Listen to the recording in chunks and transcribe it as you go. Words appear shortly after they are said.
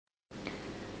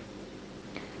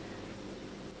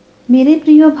मेरे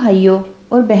प्रिय भाइयों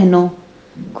और बहनों,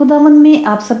 खुदावन में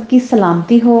आप सबकी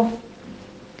सलामती हो।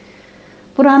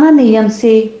 पुराना नियम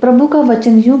से प्रभु का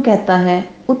वचन यूं कहता है,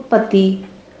 उत्पत्ति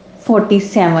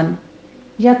 47,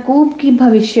 याकूब की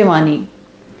भविष्यवाणी।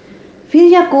 फिर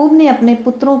याकूब ने अपने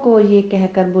पुत्रों को ये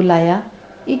कहकर बुलाया,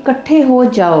 इकट्ठे हो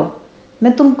जाओ,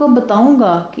 मैं तुमको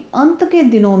बताऊंगा कि अंत के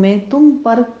दिनों में तुम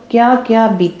पर क्या क्या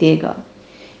बीतेगा।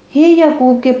 हे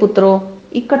याकूब के पुत्रों,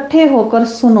 इकट्ठे होकर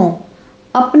सुनो,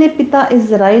 अपने पिता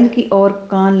इज़राइल की ओर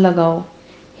कान लगाओ।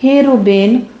 हे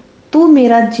रूबेन, तू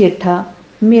मेरा जेठा,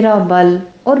 मेरा बल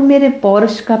और मेरे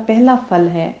पौरुष का पहला फल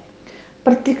है।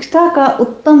 प्रतिष्ठा का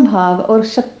उत्तम भाग और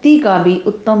शक्ति का भी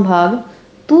उत्तम भाग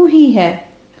तू ही है।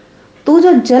 तू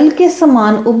जो जल के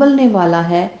समान उबलने वाला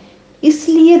है,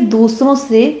 इसलिए दूसरों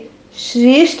से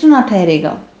श्रेष्ठ ना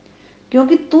ठहरेगा,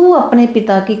 क्योंकि तू अपने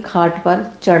पिता की खाट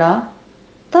पर चढ़ा,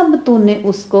 तब तूने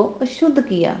उसको अशुद्ध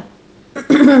किया।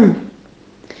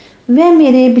 वह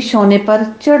मेरे बिछौने पर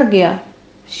चढ़ गया।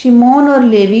 शिमोन और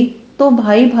लेवी तो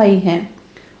भाई भाई हैं,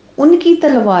 उनकी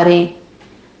तलवारें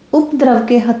उपद्रव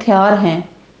के हथियार हैं।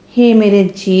 हे मेरे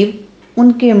जीव,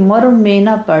 उनके मर्म में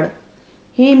न पड़।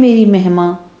 हे मेरी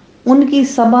महिमा, उनकी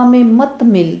सभा में मत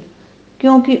मिल,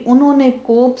 क्योंकि उन्होंने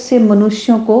कोप से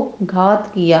मनुष्यों को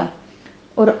घात किया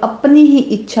और अपनी ही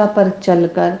इच्छा पर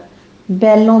चलकर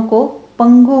बैलों को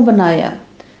पंगु बनाया।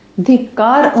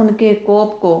 धिक्कार उनके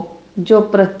कोप को जो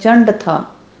प्रचंड था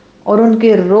और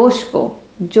उनके रोष को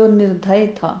जो निर्दय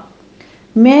था।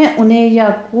 मैं उन्हें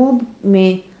याकूब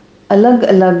में अलग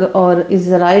अलग और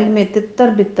इज़राइल में तितर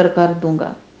बितर कर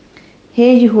दूंगा।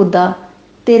 हे यहूदा,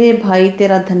 तेरे भाई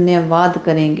तेरा धन्यवाद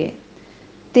करेंगे।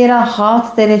 तेरा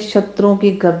हाथ तेरे शत्रुओं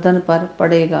की गर्दन पर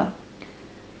पड़ेगा।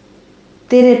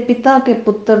 तेरे पिता के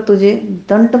पुत्र तुझे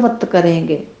दंडवत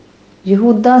करेंगे।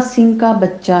 यहूदा सिंह का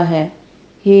बच्चा है।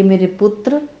 हे मेरे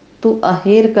पुत्र, तू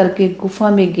आहेर करके गुफा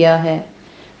में गया है।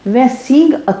 वह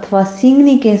सींग अथवा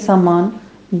सींगनी के समान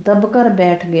दबकर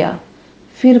बैठ गया।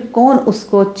 फिर कौन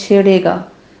उसको छेड़ेगा?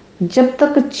 जब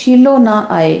तक छीलो ना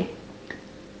आए,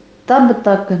 तब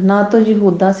तक ना तो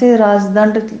यहूदा से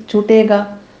राजदंड छूटेगा,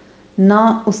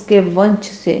 ना उसके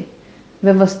वंश से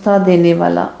व्यवस्था देने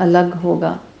वाला अलग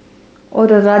होगा,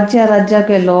 और राज्य राज्य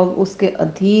के लोग उसके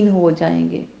अधीन हो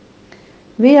जाएंगे।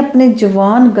 वे अपने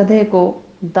जवान गधे को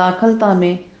दाखलता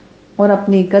में और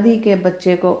अपनी गधी के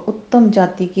बच्चे को उत्तम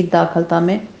जाति की दाखलता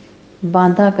में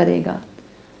बांधा करेगा।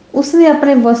 उसने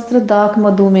अपने वस्त्र दाख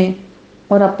मधु में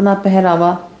और अपना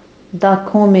पहरावा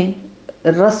दाखों में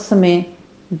रस में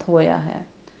धोया है।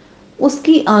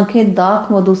 उसकी आंखें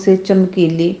दाख मधु से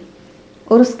चमकीली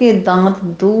और उसके दांत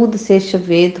दूध से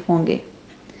श्वेत होंगे।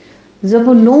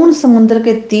 ज़बूलून समुद्र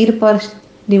के तीर पर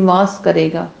निवास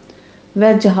करेगा।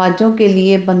 वह जहाजों के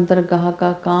लिए बंदरगाह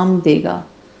का काम देगा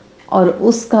और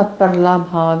उसका परला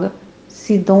भाग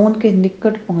सीदोन के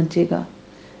निकट पहुंचेगा।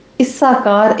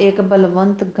 इस्साकार एक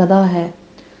बलवंत गधा है,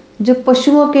 जो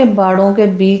पशुओं के बाड़ों के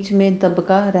बीच में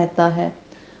दबका रहता है।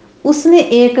 उसने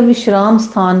एक विश्राम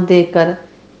स्थान देकर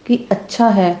कि अच्छा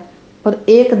है और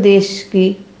एक देश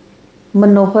की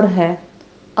मनोहर है,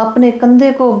 अपने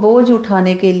कंधे को बोझ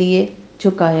उठाने के लिए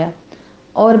झुकाया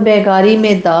और बेगारी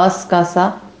में दास का सा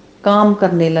काम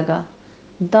करने लगा।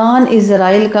 दान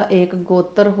इज़राइल का एक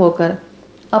गोत्र होकर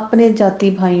अपने जाति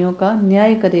भाइयों का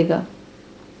न्याय करेगा।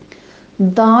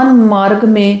 दान मार्ग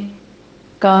में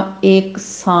का एक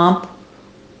सांप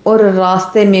और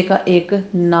रास्ते में का एक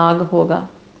नाग होगा,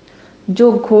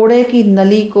 जो घोड़े की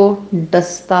नली को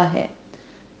डसता है,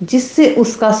 जिससे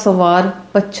उसका सवार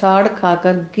पछाड़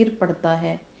खाकर गिर पड़ता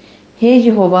है। हे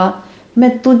यहोवा,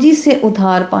 मैं तुझी से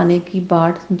उधार पाने की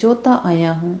बाट जोता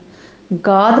आया हूँ।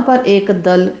 गाद पर एक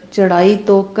दल चढ़ाई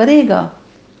तो करेगा,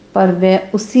 पर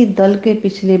वह उसी दल के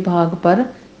पिछले भाग पर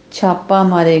छापा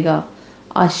मारेगा।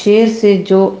 आशेर से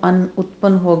जो अन्न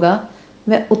उत्पन्न होगा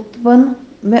वह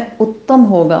उत्तम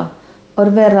होगा, और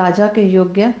वह राजा के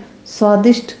योग्य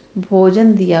स्वादिष्ट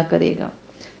भोजन दिया करेगा।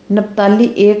 नप्ताली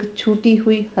एक छूटी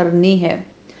हुई हरनी है,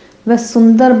 वह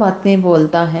सुंदर बातें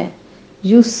बोलता है।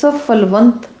 यूसुफ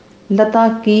फलवंत लता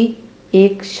की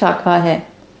एक शाखा है,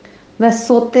 वह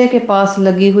सोते के पास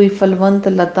लगी हुई फलवंत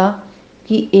लता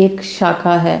की एक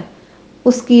शाखा है।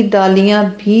 उसकी डालियां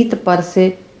भीत पर से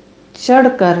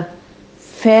चढ़कर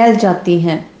फैल जाती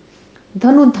हैं।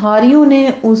 धनुधारियों ने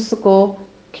उसको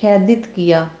खेदित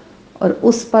किया और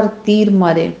उस पर तीर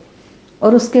मारे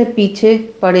और उसके पीछे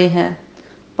पड़े हैं,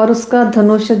 पर उसका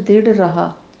धनुष दृढ़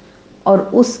रहा और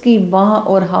उसकी बाह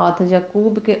और हाथ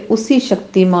याकूब के उसी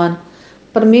शक्तिमान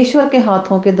परमेश्वर के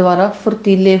हाथों के द्वारा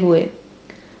फुर्तीले हुए,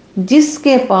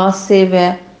 जिसके पास से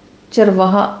वह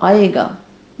चरवाहा आएगा,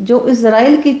 जो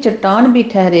इज़राइल की चट्टान भी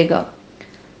ठहरेगा।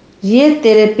 ये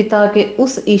तेरे पिता के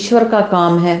उस ईश्वर का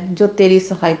काम है जो तेरी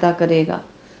सहायता करेगा,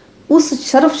 उस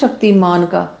सर्वशक्तिमान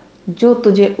का जो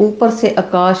तुझे ऊपर से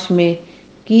आकाश में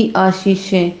की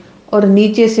आशीषें और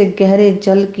नीचे से गहरे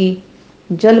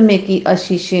जल में की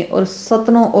आशीषें और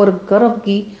सतनों और गर्भ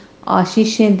की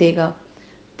आशीषें देगा।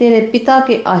 तेरे पिता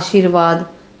के आशीर्वाद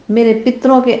मेरे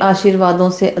पितरों के आशीर्वादों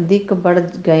से अधिक बढ़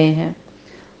गए हैं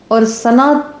और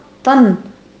सनातन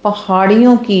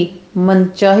पहाड़ियों की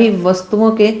मनचाही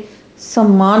वस्तुओं के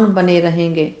समान बने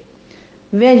रहेंगे।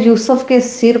 वह यूसुफ के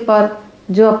सिर पर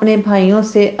जो अपने भाइयों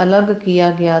से अलग किया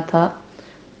गया था,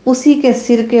 उसी के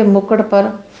सिर के मुकुट पर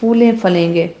फूले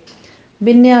फलेंगे।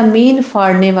 बिन्यामीन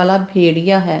फाड़ने वाला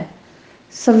भेड़िया है,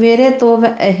 सवेरे तो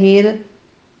वह अहेर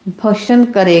भक्षण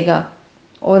करेगा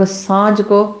और सांझ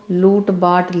को लूट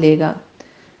बांट लेगा।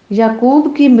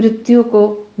 याकूब की मृत्यु को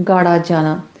गाड़ा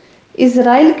जाना।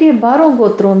 इज़राइल के 12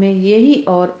 गोत्रों में यही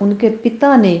और उनके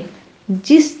पिता ने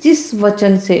जिस जिस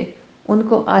वचन से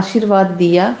उनको आशीर्वाद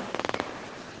दिया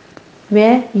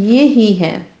वह ये ही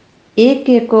है। एक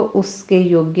एक को उसके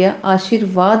योग्य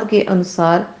आशीर्वाद के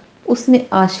अनुसार उसने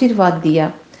आशीर्वाद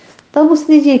दिया। तब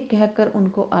उसने ये कहकर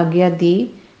उनको आज्ञा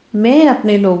दी, मैं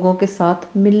अपने लोगों के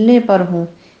साथ मिलने पर हूँ,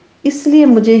 इसलिए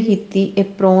मुझे हित्ती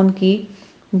एप्रोन की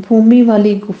भूमि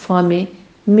वाली गुफा में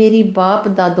मेरी बाप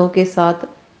दादों के साथ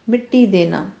मिट्टी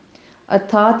देना,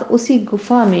 अर्थात उसी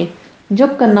गुफा में जो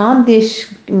कनान देश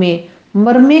में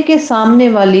मरमे के सामने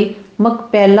वाली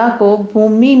मकपेला को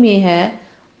भूमि में है।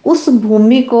 उस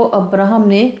भूमि को अब्राहम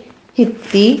ने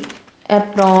हित्ती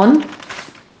एप्रोन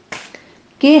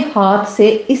के हाथ से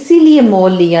इसीलिए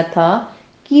मोल लिया था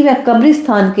कि वह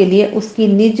कब्रिस्तान के लिए उसकी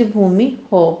निज भूमि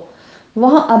हो।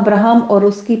 वहां अब्राहम और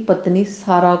उसकी पत्नी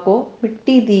सारा को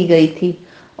मिट्टी दी गई थी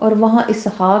और वहां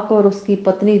इसहाक और उसकी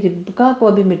पत्नी रिबका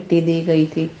को भी मिट्टी दी गई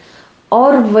थी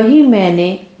और वही मैंने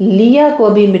लिया को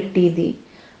भी मिट्टी दी।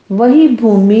 वही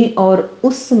भूमि और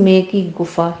उसमें की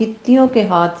गुफा हित्तियों के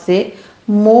हाथ से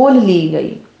मोल ली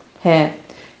गई है।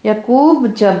 याकूब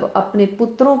जब अपने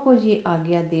पुत्रों को ये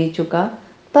आज्ञा दे चुका,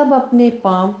 तब अपने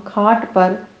पांव खाट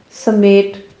पर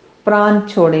समेट प्राण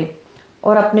छोड़े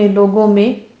और अपने लोगों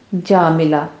में जा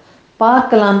मिला। पाक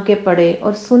कलाम के पढ़े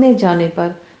और सुने जाने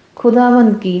पर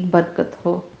खुदावंद की बरकत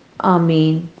हो।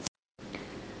 आमीन।